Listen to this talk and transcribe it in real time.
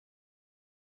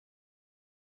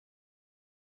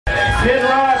Kid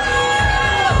Rock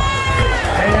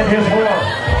and his horse.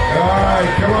 All right,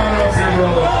 come on up here,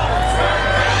 brother.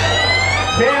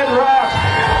 Kid Rock.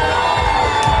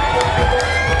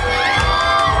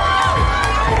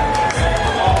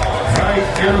 Right,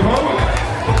 get a vote.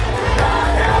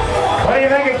 What do you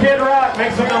think of Kid Rock?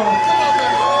 Make some noise.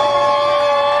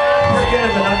 Pretty good,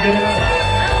 but not good enough.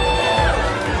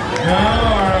 No,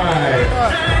 all right.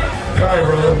 Sorry,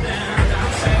 brother.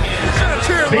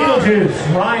 Beetlejuice,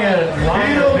 Ryan.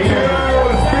 Beetlejuice.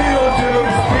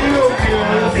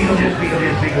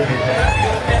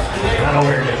 I know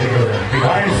where it is. I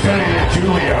studied at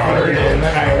Juilliard, and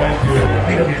then I went to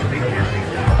Beetlejuice.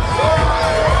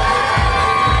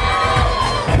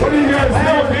 What do you guys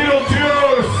think,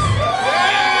 Beetlejuice?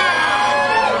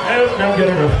 Nope, not good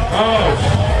enough. Oh,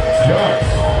 shucks.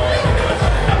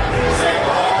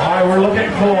 All right, we're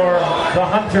looking for the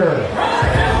Hunter.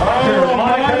 Oh,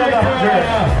 Monica the Hunter.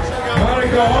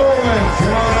 Monica Holman,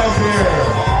 come on up here.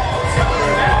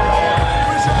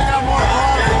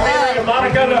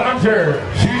 Monica the Hunter.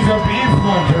 She's a beef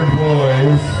hunter,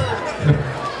 boys.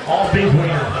 All beef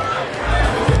wieners.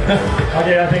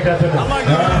 Okay, I think that's enough.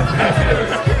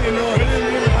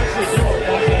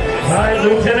 All right,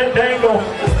 Lieutenant Dangle.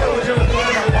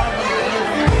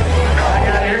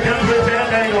 Here comes Lieutenant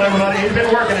Dangle, everybody. He's been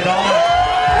working it all night.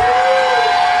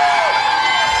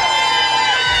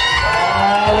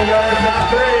 Oh, we got our top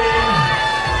three.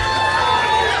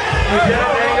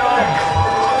 Lieutenant Dangle.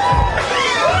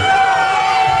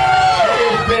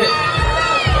 He's big.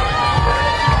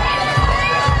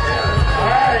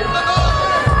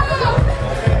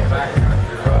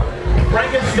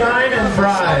 Frankenstein and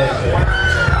Bride.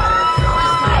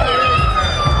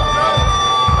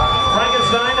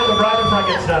 Frankenstein and the Bride of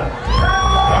Frankenstein.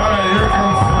 All right, here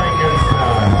comes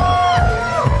Frankenstein.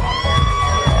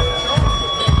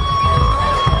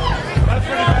 What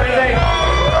do you think?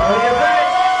 What do you think?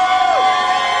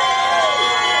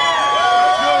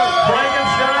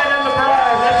 Frankenstein and the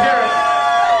Bride. Let's hear it.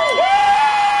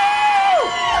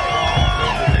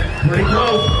 Pretty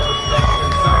close.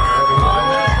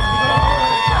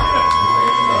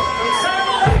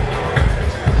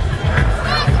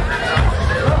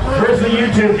 Where's the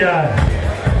YouTube guy?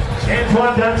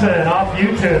 Antoine Dunson off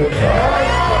YouTube.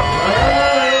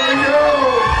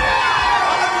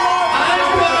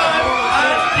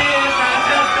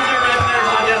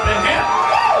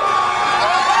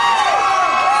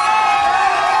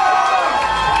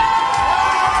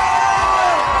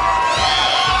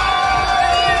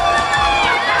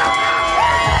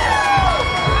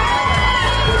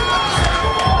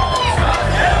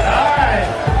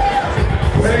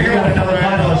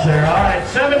 There. All right,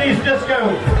 70s disco.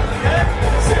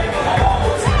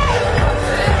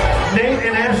 Nate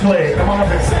and Ashley, come on up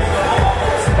here.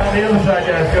 On the other side,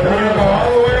 guys. Go all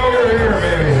the way over here,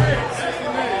 baby.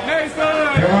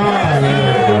 Come on.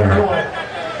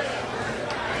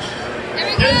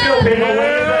 Disco people, what do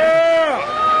you think?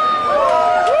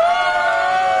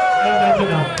 That's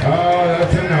enough. Oh,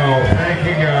 that's a no. Thank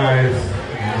you, guys.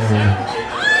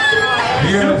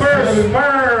 Super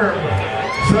Sperm.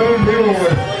 7 people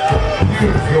with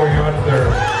pubes going on there.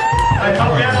 I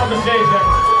come down on the stage there.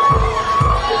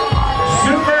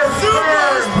 Super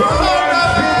Sperm. Come on,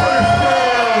 Super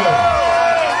Sperm.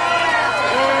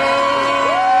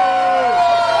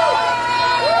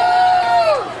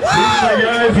 These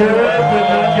guys are up, but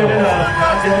not good enough.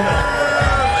 Not good enough.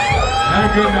 Not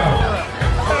good enough.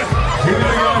 Give me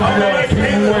the guys that keep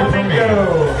away from me.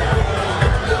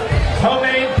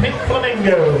 Homemade pink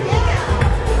flamingo.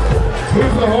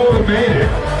 Who's the hole that made it?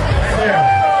 There.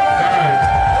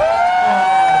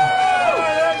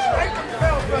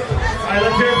 All right,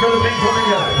 let's hear it for the pink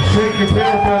flamingo. Shake your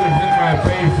Taylor Brothers in my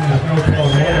face and there's no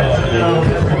telling what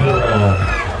else.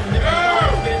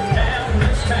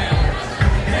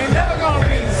 Ain't never gonna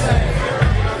be the same.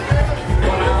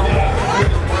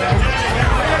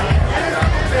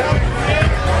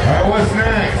 All right, what's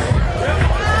next?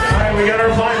 All right, we got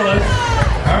our finalists.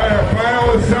 All right, our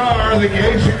finalists are the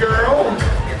Geisha Girl.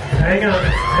 Hang on.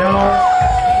 No.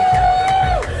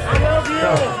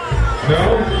 No?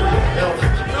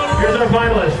 Here's our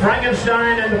finalists.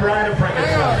 Frankenstein and the Bride of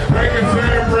Frankenstein.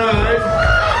 Frankenstein Bride. All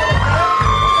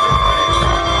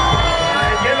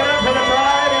right, give it up for the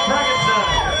Bride and Frankenstein.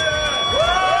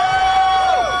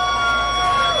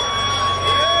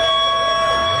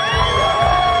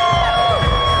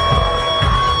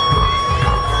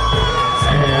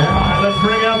 All right, let's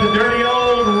bring out the dirty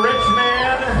old rich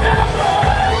man.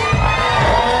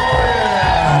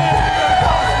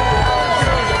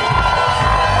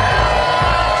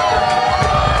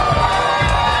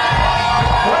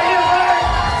 What do you think?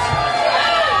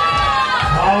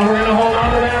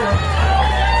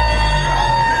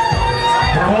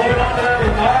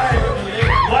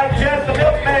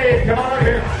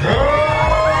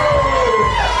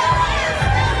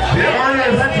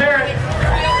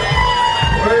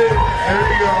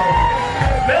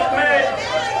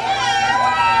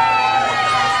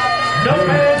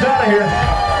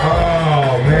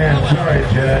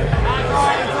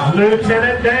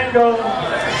 Lieutenant Dangle.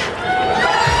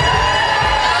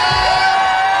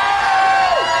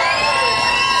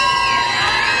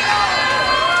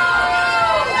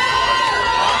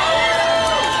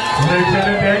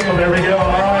 Lieutenant Dangle, there we go. All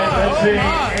right, let's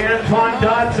see. Antoine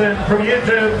Dodson from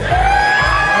YouTube.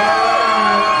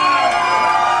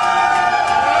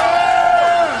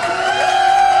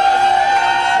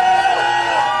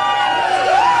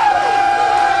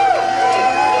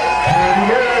 Pretty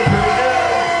good, pretty good.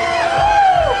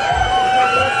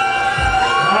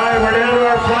 All right, we're down to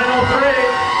our final three.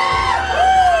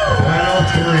 Final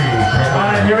three. All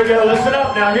right, here we go. Listen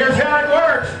up. Now, here's how it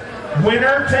works.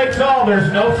 Winner takes all.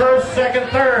 There's no first, second,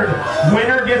 third.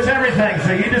 Winner gets everything.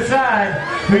 So you decide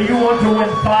who you want to win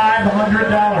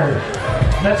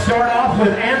 $500. Let's start off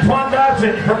with Antoine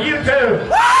Dodson from YouTube.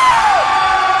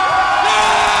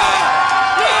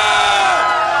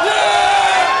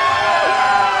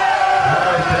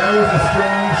 Alright, that was a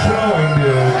strong showing,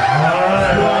 dude.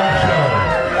 Strong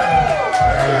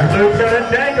showing. Lieutenant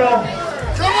Dangle.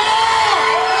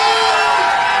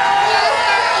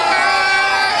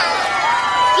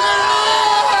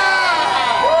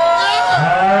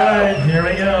 Here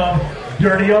we go.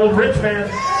 Dirty old rich man.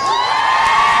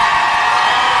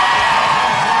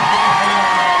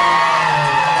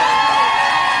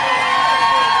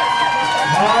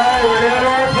 Alright, we're down to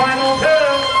our final two.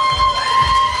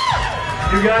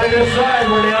 You got to decide.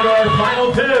 We're down to our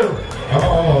final two.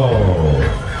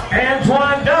 Oh.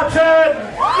 Antoine Dodson.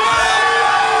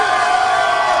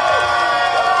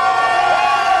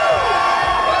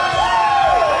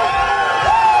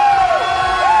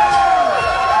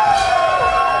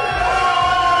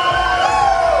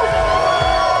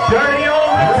 Dirty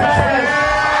old rich man.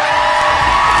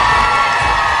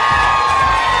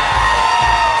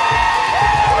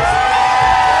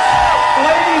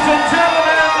 Ladies and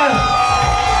gentlemen,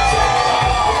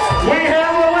 we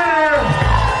have a winner.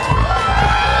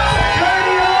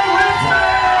 Dirty old rich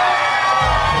man.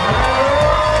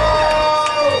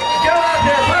 Go out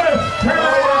there, Bruce. Turn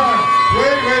it on.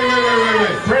 Wait.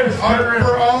 Bruce, turn it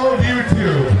For on. all of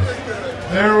YouTube,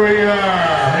 there we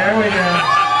are. There we go.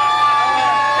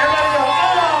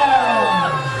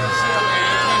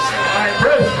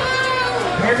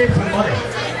 Some money.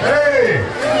 Hey!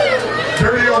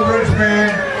 Dirty old rich man.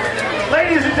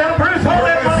 Ladies and gentlemen, Bruce, hold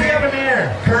that money up in the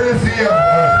air. Courtesy of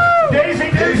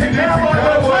Daisy Dixon Cowboy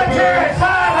Cowboy Boots. Let's hear it. $500.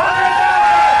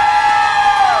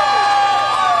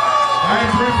 I'm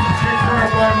Bruce from Street Corner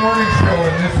Black Morning Show,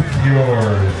 and this is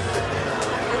yours.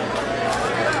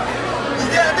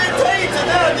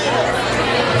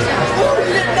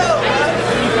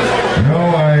 No,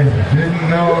 I didn't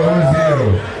know it was you.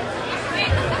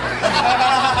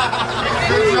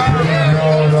 Didn't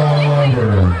know it all over.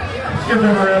 Give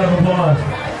them a round of applause.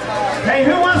 Hey,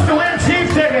 who wants to win cheap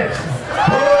tickets?